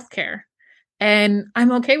is healthcare. And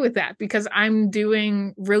I'm okay with that because I'm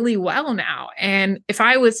doing really well now. And if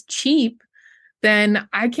I was cheap, then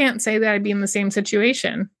I can't say that I'd be in the same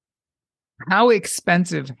situation. How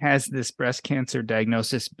expensive has this breast cancer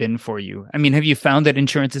diagnosis been for you? I mean, have you found that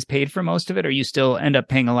insurance is paid for most of it, or you still end up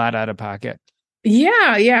paying a lot out of pocket?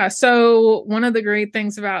 Yeah. So one of the great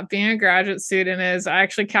things about being a graduate student is I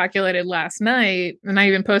actually calculated last night, and I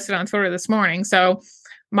even posted on Twitter this morning. So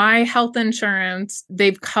my health insurance,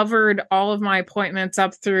 they've covered all of my appointments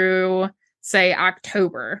up through, say,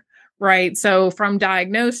 October, right? So from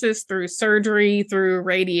diagnosis through surgery, through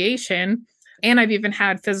radiation, and I've even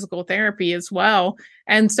had physical therapy as well.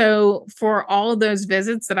 And so for all of those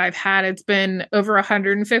visits that I've had, it's been over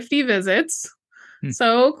 150 visits.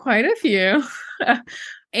 So quite a few.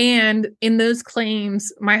 And in those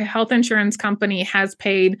claims, my health insurance company has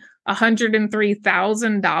paid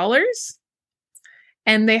 $103,000,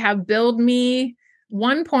 and they have billed me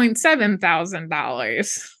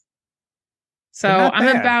 $1,700. So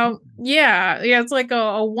I'm about, it's like a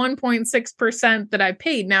 1.6% that I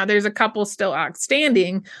paid. Now there's a couple still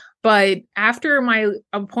outstanding, but after my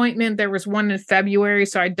appointment, there was one in February.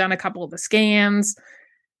 So I'd done a couple of the scans.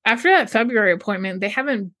 After that February appointment, they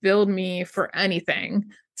haven't billed me for anything.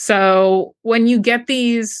 So when you get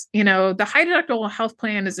these, the high deductible health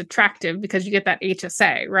plan is attractive because you get that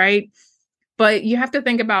HSA, right? But you have to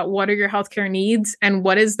think about what are your healthcare needs and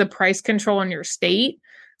what is the price control in your state.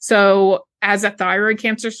 So as a thyroid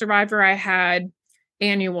cancer survivor, I had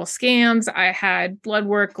annual scans, I had blood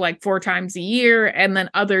work like 4 times a year, and then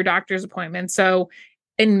other doctor's appointments. So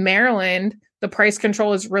in Maryland, the price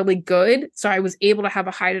control is really good. So I was able to have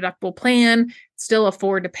a high deductible plan, still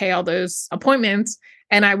afford to pay all those appointments.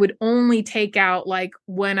 And I would only take out like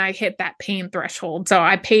when I hit that pain threshold. So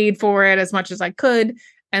I paid for it as much as I could.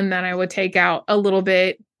 And then I would take out a little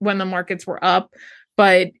bit when the markets were up.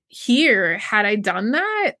 But here, had I done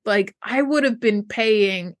that, like I would have been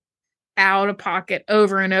paying out of pocket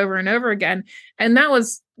over and over and over again. And that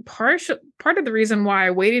was part of the reason why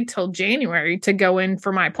I waited till January to go in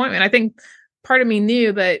for my appointment. I think part of me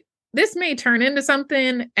knew that this may turn into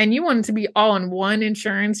something, and you want it to be all in one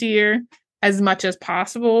insurance year as much as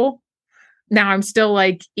possible. Now I'm still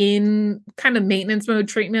like in kind of maintenance mode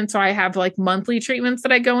treatment. So I have like monthly treatments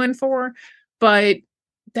that I go in for, but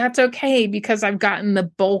that's okay because I've gotten the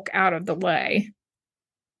bulk out of the way.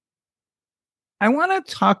 I want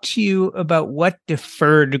to talk to you about what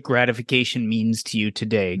deferred gratification means to you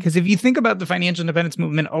today. Because if you think about the financial independence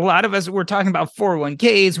movement, a lot of us, we're talking about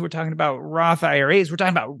 401ks, we're talking about Roth IRAs, we're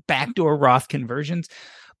talking about backdoor Roth conversions.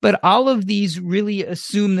 But all of these really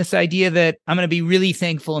assume this idea that I'm going to be really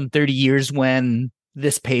thankful in 30 years when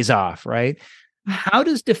this pays off, right? How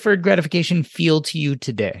does deferred gratification feel to you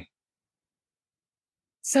today?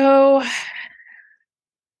 So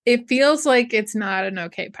it feels like it's not an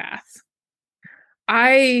okay path.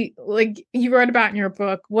 Like you wrote about in your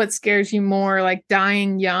book, what scares you more, like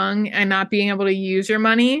dying young and not being able to use your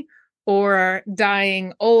money, or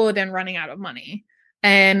dying old and running out of money?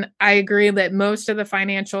 And I agree that most of the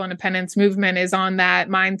financial independence movement is on that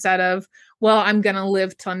mindset of, well, I'm going to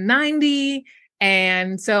live till 90.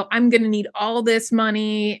 And so I'm going to need all this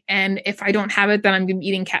money. And if I don't have it, then I'm going to be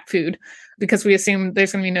eating cat food, because we assume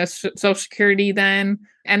there's going to be no Social Security then.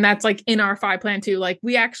 And that's like in our 5 plan too. Like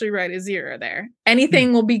we actually write a 0 there.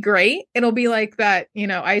 Anything will be great. It'll be like that,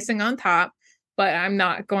 icing on top, but I'm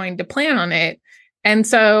not going to plan on it. And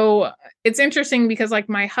so it's interesting because like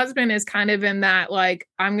my husband is kind of in that, like,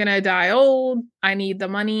 I'm going to die old. I need the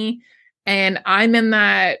money. And I'm in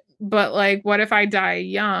that, but like, what if I die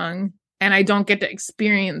young and I don't get to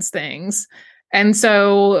experience things? And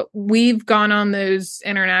so we've gone on those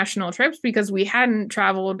international trips because we hadn't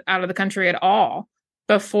traveled out of the country at all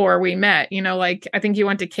before we met. Like I think you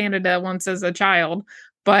went to Canada once as a child,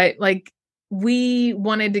 but like we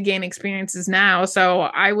wanted to gain experiences now. So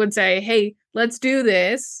I would say, hey, let's do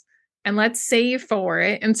this and let's save for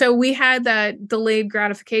it. And so we had that delayed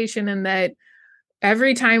gratification, in that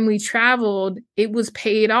every time we traveled, it was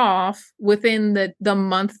paid off within the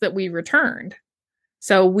month that we returned.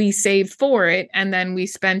 So we saved for it and then we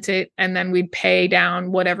spent it, and then we'd pay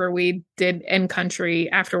down whatever we did in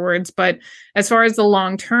country afterwards. But as far as the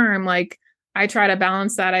long term, like I try to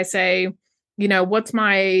balance that. I say, what's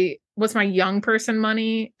my young person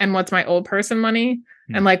money and what's my old person money,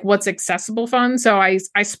 and like what's accessible funds. So I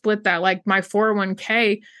split that. Like my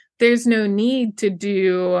 401k, there's no need to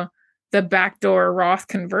do the backdoor Roth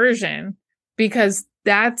conversion because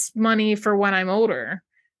that's money for when I'm older.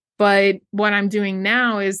 But what I'm doing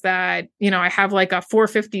now is that, I have like a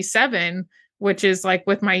 457, which is like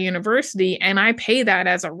with my university, and I pay that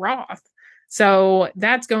as a Roth. So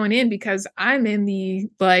that's going in because I'm in the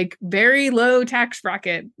like very low tax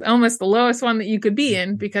bracket, almost the lowest one that you could be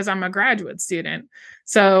in because I'm a graduate student.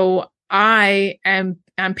 So I'm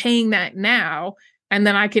paying that now, and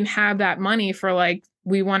then I can have that money for like,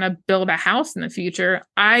 we want to build a house in the future.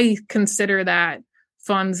 I consider that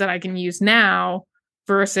funds that I can use now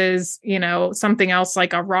versus, something else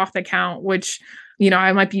like a Roth account, which,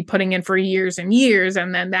 I might be putting in for years and years,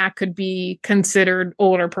 and then that could be considered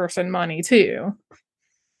older person money too.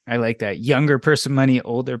 I like that. Younger person money,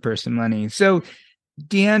 older person money. So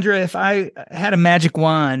Deandra, if I had a magic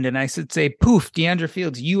wand and I should say, poof, Deandra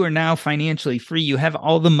Fields, you are now financially free. You have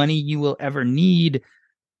all the money you will ever need.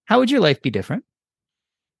 How would your life be different?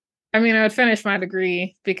 I mean, I would finish my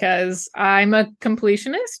degree because I'm a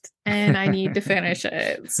completionist and I need to finish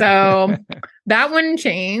it. So that wouldn't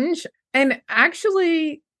change. And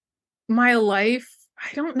actually, my life,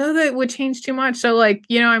 I don't know that it would change too much. So like,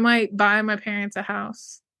 I might buy my parents a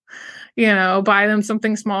house, buy them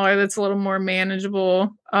something smaller that's a little more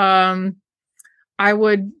manageable. I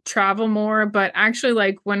would travel more, but actually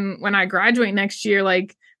like when I graduate next year,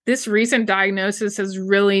 like this recent diagnosis has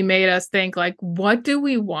really made us think like, what do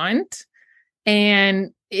we want?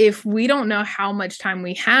 And if we don't know how much time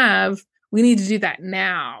we have, we need to do that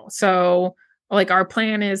now. So like our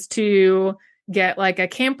plan is to get like a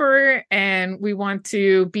camper, and we want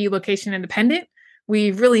to be location independent.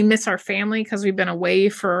 We really miss our family because we've been away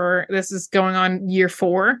this is going on year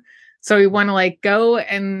 4. So we want to like go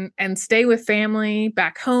and stay with family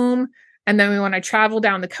back home. And then we want to travel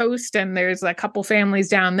down the coast, and there's a couple families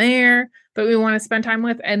down there that we want to spend time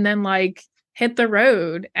with, and then like hit the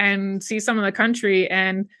road and see some of the country.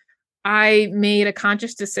 And I made a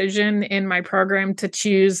conscious decision in my program to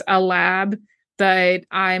choose a lab that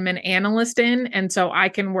I'm an analyst in, and so I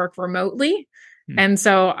can work remotely. And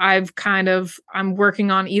so I'm working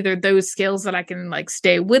on either those skills that I can like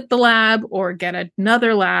stay with the lab or get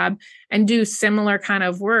another lab and do similar kind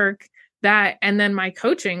of work and then my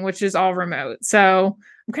coaching, which is all remote. So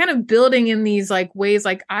I'm kind of building in these like ways,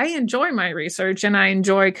 like I enjoy my research and I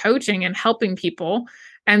enjoy coaching and helping people.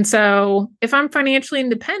 And so if I'm financially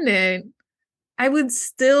independent, I would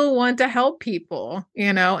still want to help people,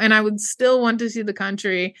 and I would still want to see the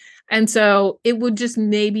country. And so it would just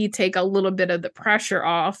maybe take a little bit of the pressure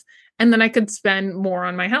off, and then I could spend more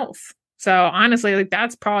on my health. So honestly, like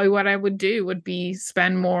that's probably what I would do, would be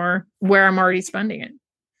spend more where I'm already spending it.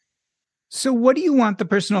 So what do you want the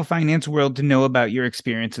personal finance world to know about your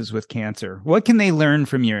experiences with cancer? What can they learn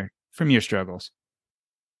from your struggles?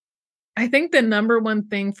 I think the number one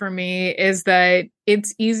thing for me is that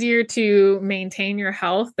it's easier to maintain your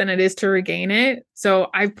health than it is to regain it. So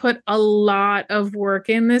I've put a lot of work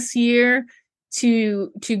in this year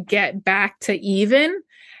to get back to even.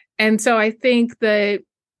 And so I think that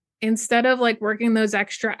instead of like working those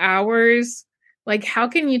extra hours, like how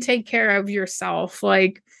can you take care of yourself?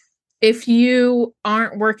 Like if you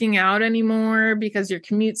aren't working out anymore because your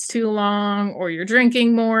commute's too long, or you're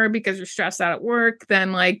drinking more because you're stressed out at work,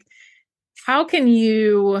 then like, how can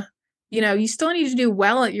you still need to do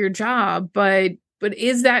well at your job, but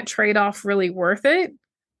is that trade-off really worth it?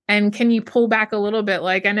 And can you pull back a little bit?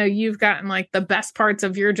 Like, I know you've gotten like the best parts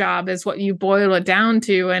of your job is what you boil it down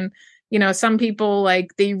to. And, some people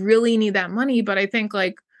like they really need that money. But I think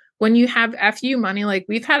like when you have FU money, like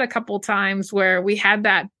we've had a couple times where we had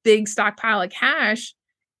that big stockpile of cash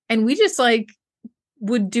and we just like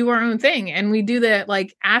would do our own thing. And we do that,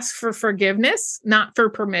 like ask for forgiveness, not for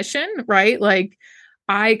permission, right? Like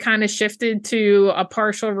I kind of shifted to a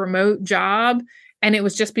partial remote job, and it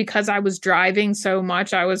was just because I was driving so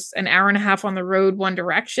much. I was an hour and a half on the road, one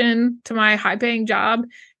direction to my high paying job.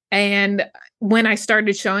 And when I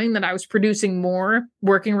started showing that I was producing more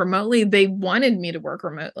working remotely, they wanted me to work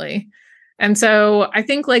remotely. And so I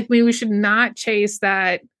think like we should not chase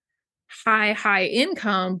that high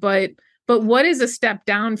income, but what is a step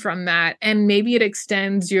down from that? And maybe it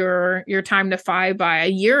extends your time to FI by a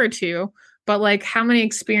year or two, but like how many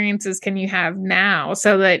experiences can you have now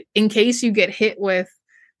so that in case you get hit with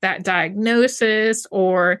that diagnosis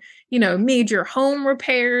or, major home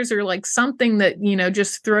repairs or like something that,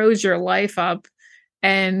 just throws your life up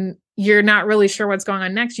and you're not really sure what's going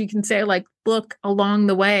on next, you can say like, look, along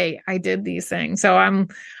the way, I did these things. So I'm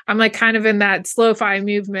like kind of in that slow FI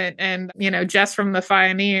movement. And, Jess from the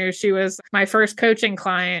Pioneers, she was my first coaching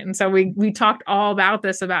client. And so we talked all about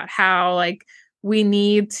this, about how like we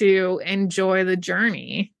need to enjoy the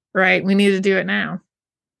journey, right? We need to do it now.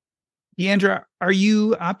 Deandra, are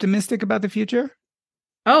you optimistic about the future?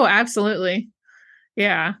 Oh, absolutely.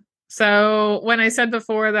 Yeah. So when I said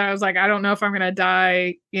before that I was like, I don't know if I'm going to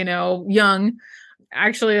die, young,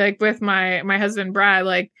 actually, like with my husband, Brad,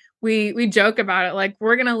 like we joke about it. Like,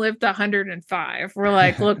 we're going to live to 105. We're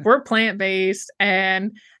like, look, we're plant-based.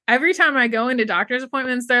 And every time I go into doctor's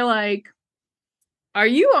appointments, they're like, are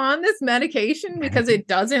you on this medication? Because it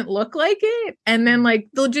doesn't look like it. And then like,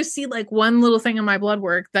 they'll just see like one little thing in my blood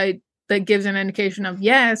work that gives an indication of,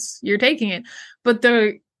 yes, you're taking it. But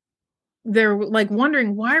they're like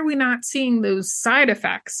wondering, why are we not seeing those side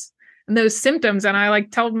effects and those symptoms? And I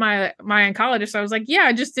like told my oncologist, I was like, yeah,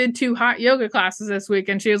 I just did 2 hot yoga classes this week.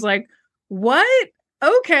 And she was like, what?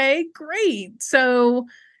 Okay, great. So,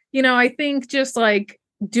 I think just like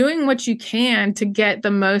doing what you can to get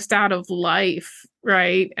the most out of life,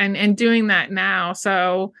 right? And doing that now.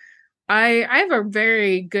 So I have a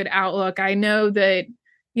very good outlook. I know that,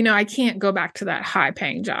 I can't go back to that high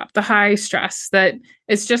paying job, the high stress, that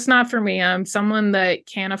it's just not for me. I'm someone that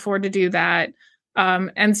can't afford to do that.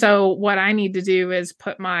 And so what I need to do is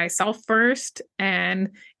put myself first.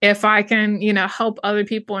 And if I can, help other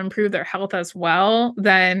people improve their health as well,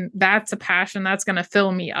 then that's a passion that's going to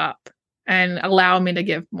fill me up and allow me to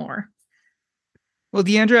give more. Well,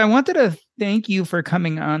 Deandra, I wanted to thank you for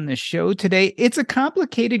coming on the show today. It's a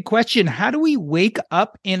complicated question. How do we wake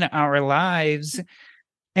up in our lives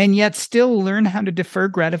and yet still learn how to defer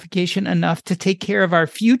gratification enough to take care of our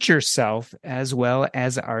future self as well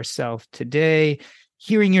as ourself today?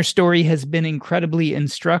 Hearing your story has been incredibly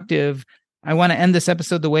instructive. I want to end this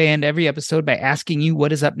episode the way I end every episode by asking you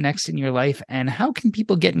what is up next in your life and how can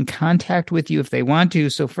people get in contact with you if they want to.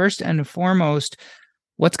 So first and foremost,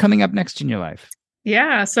 what's coming up next in your life?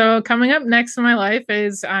 Yeah. So coming up next in my life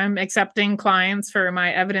is I'm accepting clients for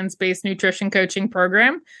my evidence-based nutrition coaching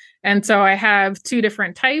program. And so I have 2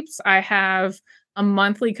 different types. I have a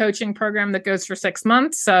monthly coaching program that goes for 6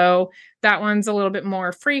 months. So that one's a little bit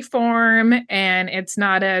more free form and it's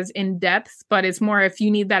not as in depth, but it's more if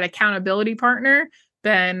you need that accountability partner,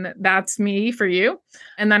 then that's me for you.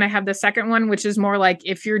 And then I have the second one, which is more like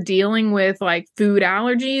if you're dealing with like food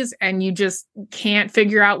allergies and you just can't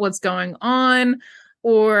figure out what's going on,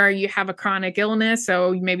 or you have a chronic illness.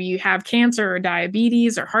 So maybe you have cancer or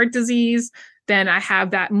diabetes or heart disease. Then I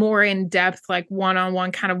have that more in-depth, like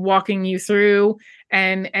one-on-one kind of walking you through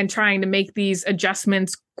and trying to make these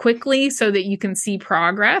adjustments quickly so that you can see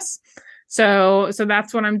progress. So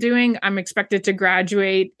that's what I'm doing. I'm expected to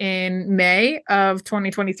graduate in May of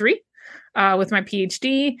 2023 with my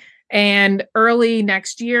PhD. And early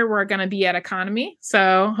next year, we're going to be at Economy.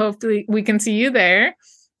 So hopefully we can see you there.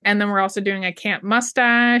 And then we're also doing a Camp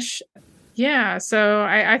Mustache. Yeah, so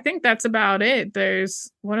I think that's about it.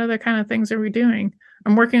 What other kind of things are we doing?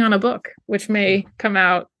 I'm working on a book, which may come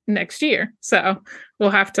out next year. So we'll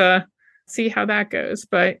have to see how that goes.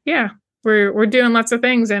 But yeah, we're doing lots of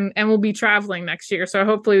things and we'll be traveling next year. So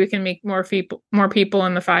hopefully we can meet more people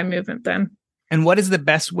in the FI movement then. And what is the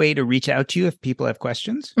best way to reach out to you if people have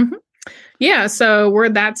questions? Mm-hmm. Yeah, so we're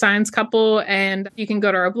That Science Couple, and you can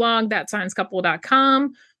go to our blog,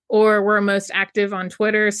 thatsciencecouple.com. Or we're most active on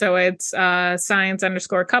Twitter. So it's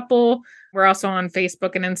science_couple. We're also on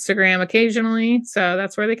Facebook and Instagram occasionally. So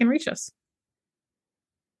that's where they can reach us.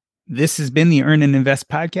 This has been the Earn and Invest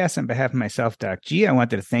podcast. On behalf of myself, Doc G, I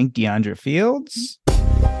wanted to thank Deandra Fields.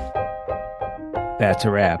 That's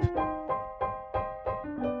a wrap.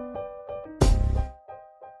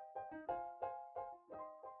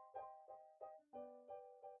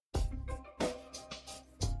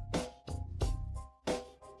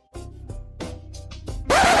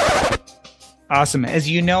 Awesome. As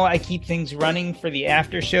you know, I keep things running for the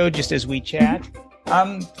after show just as we chat.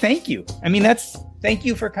 Thank you. Thank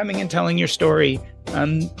you for coming and telling your story.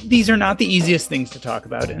 These are not the easiest things to talk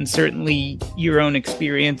about, and certainly your own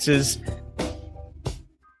experiences.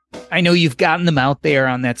 I know you've gotten them out there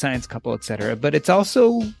on That Science Couple, etc., but it's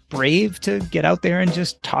also brave to get out there and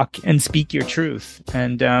just talk and speak your truth.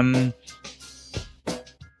 And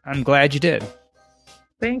I'm glad you did.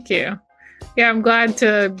 Thank you. Yeah, I'm glad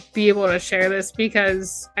to be able to share this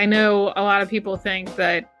because I know a lot of people think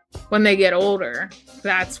that when they get older,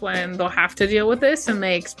 that's when they'll have to deal with this and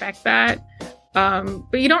they expect that.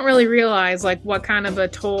 But you don't really realize like what kind of a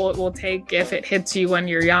toll it will take if it hits you when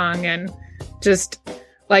you're young. And just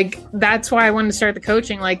like, that's why I wanted to start the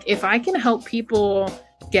coaching. Like, if I can help people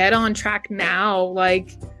get on track now,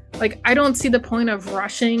 like I don't see the point of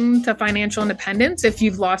rushing to financial independence if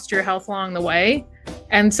you've lost your health along the way.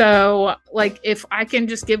 And so, like, if I can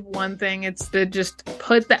just give one thing, it's to just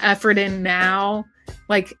put the effort in now,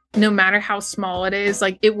 like, no matter how small it is,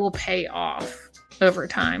 like, it will pay off over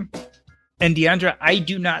time. And Deandra, I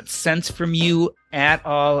do not sense from you at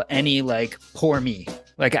all any, like, poor me.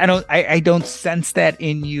 Like, I don't sense that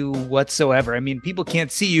in you whatsoever. I mean, people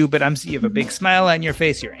can't see you, but you have a big smile on your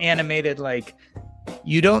face. You're animated. Like,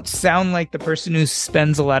 you don't sound like the person who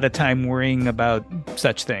spends a lot of time worrying about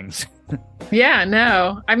such things. Yeah,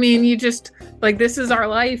 no. I mean, you just, like, this is our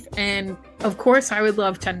life. And of course, I would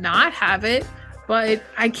love to not have it, but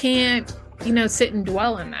I can't, sit and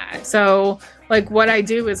dwell in that. So, like, what I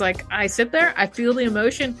do is, like, I sit there, I feel the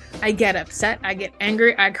emotion, I get upset, I get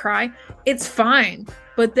angry, I cry. It's fine.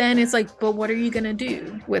 But then it's like, but what are you going to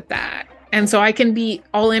do with that? And so I can be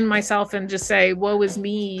all in myself and just say, woe is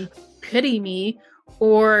me, pity me.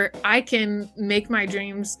 Or I can make my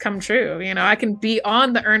dreams come true. I can be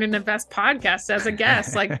on the Earn and Invest podcast as a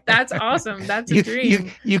guest. Like, that's awesome. That's a dream.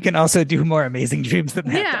 You can also do more amazing dreams than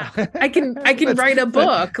that. Yeah, I can write a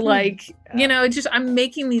book. Like, I'm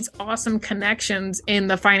making these awesome connections in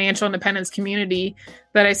the financial independence community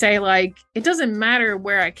that I say, like, it doesn't matter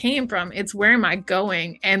where I came from. It's where am I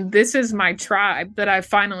going? And this is my tribe that I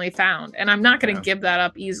finally found. And I'm not going to give that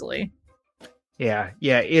up easily. Yeah.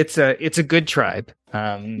 It's a good tribe.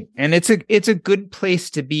 And it's a good place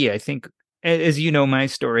to be. I think, as you know, my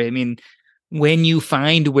story, I mean, when you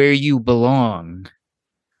find where you belong,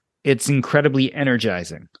 it's incredibly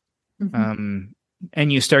energizing. Mm-hmm.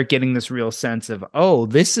 And you start getting this real sense of, oh,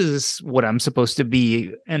 this is what I'm supposed to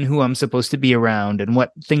be and who I'm supposed to be around and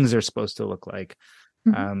what things are supposed to look like.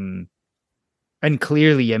 Mm-hmm. And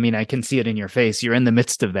clearly, I mean, I can see it in your face. You're in the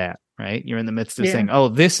midst of that, right? You're in the midst of saying, oh,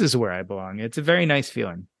 this is where I belong. It's a very nice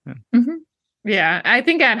feeling. Yeah. Mm-hmm. Yeah, I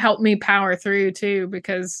think that helped me power through too,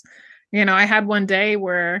 because, I had one day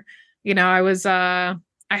where, I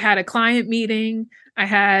had a client meeting. I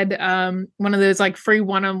had one of those like free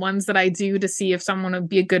one-on-ones that I do to see if someone would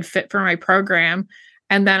be a good fit for my program.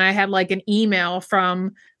 And then I had like an email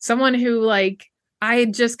from someone who, like, I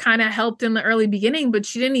had just kind of helped in the early beginning, but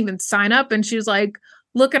she didn't even sign up. And she was like,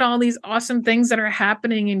 look at all these awesome things that are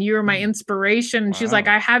happening and you are my inspiration. Wow. She's like,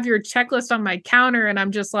 I have your checklist on my counter. And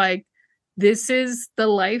I'm just like, this is the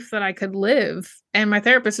life that I could live. And my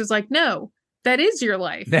therapist is like, no, that is your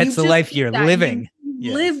life. That's the life you're living.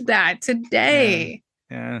 You live that today.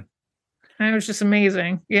 Yeah. And it was just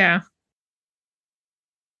amazing. Yeah.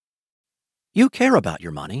 You care about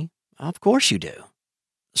your money. Of course you do.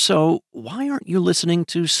 So why aren't you listening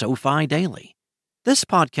to SoFi Daily? This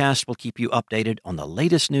podcast will keep you updated on the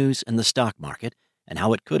latest news in the stock market and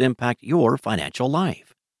how it could impact your financial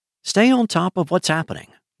life. Stay on top of what's happening.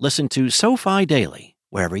 Listen to SoFi Daily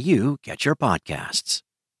wherever you get your podcasts.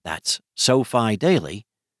 That's SoFi Daily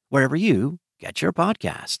wherever you get your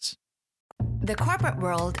podcasts. The corporate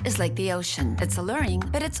world is like the ocean. It's alluring,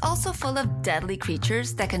 but it's also full of deadly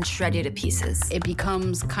creatures that can shred you to pieces. It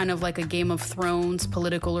becomes kind of like a Game of Thrones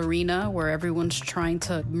political arena where everyone's trying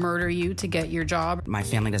to murder you to get your job. My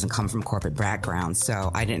family doesn't come from corporate background, so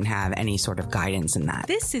I didn't have any sort of guidance in that.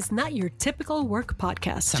 This is not your typical work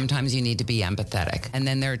podcast. Sometimes you need to be empathetic. And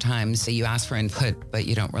then there are times that you ask for input, but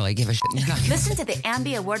you don't really give a shit. Listen to the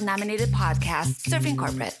Ambie Award-nominated podcast, Surfing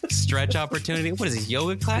Corporate. Stretch opportunity? What is this,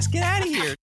 yoga class? Get out of here.